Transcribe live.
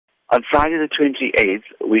On Friday the 28th,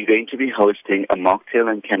 we're going to be hosting a mocktail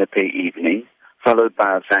and canapé evening, followed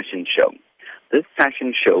by a fashion show. This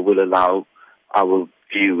fashion show will allow our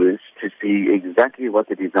viewers to see exactly what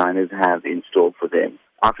the designers have in store for them.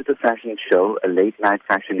 After the fashion show, a late-night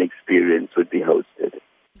fashion experience would be hosted.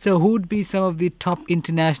 So who would be some of the top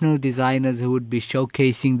international designers who would be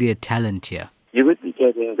showcasing their talent here? You would be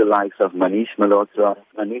getting the likes of Manish Malhotra,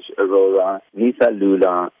 Manish Arora, Nisa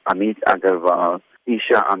Lula, Amit Agarwal,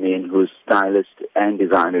 Isha Amin, who's stylist and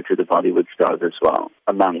designer to the Bollywood stars as well,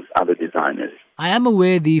 amongst other designers. I am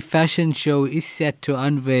aware the fashion show is set to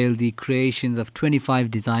unveil the creations of 25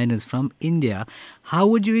 designers from India. How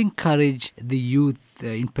would you encourage the youth,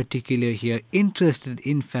 in particular here, interested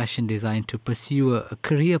in fashion design to pursue a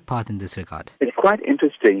career path in this regard? It's quite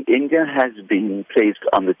interesting. India has been placed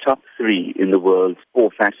on the top 3 in the world for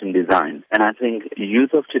fashion design. And I think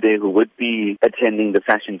youth of today who would be attending the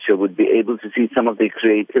fashion show would be able to see some of their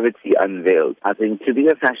creativity unveiled. I think to be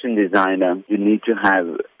a fashion designer, you need to have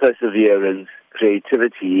perseverance,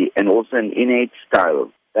 creativity, and also an innate style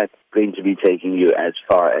that's going to be taking you as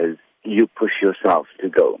far as you push yourself to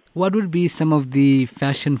go. What would be some of the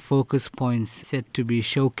fashion focus points set to be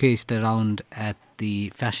showcased around at the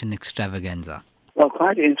fashion extravaganza? Well,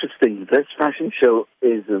 quite interesting. This fashion show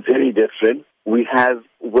is very different. We have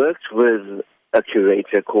worked with a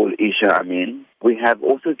curator called Isha Amin. We have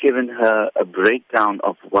also given her a breakdown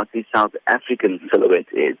of what the South African silhouette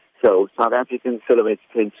is. So South African silhouettes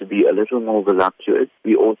tend to be a little more voluptuous.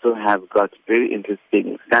 We also have got very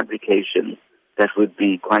interesting fabrication that would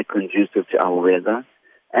be quite conducive to our weather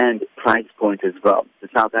and price point as well. The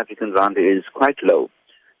South African rand is quite low.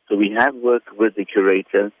 So we have worked with the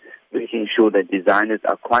curator, making sure that designers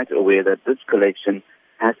are quite aware that this collection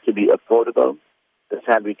has to be affordable. The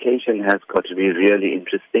fabrication has got to be really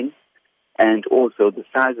interesting. And also the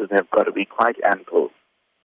sizes have got to be quite ample.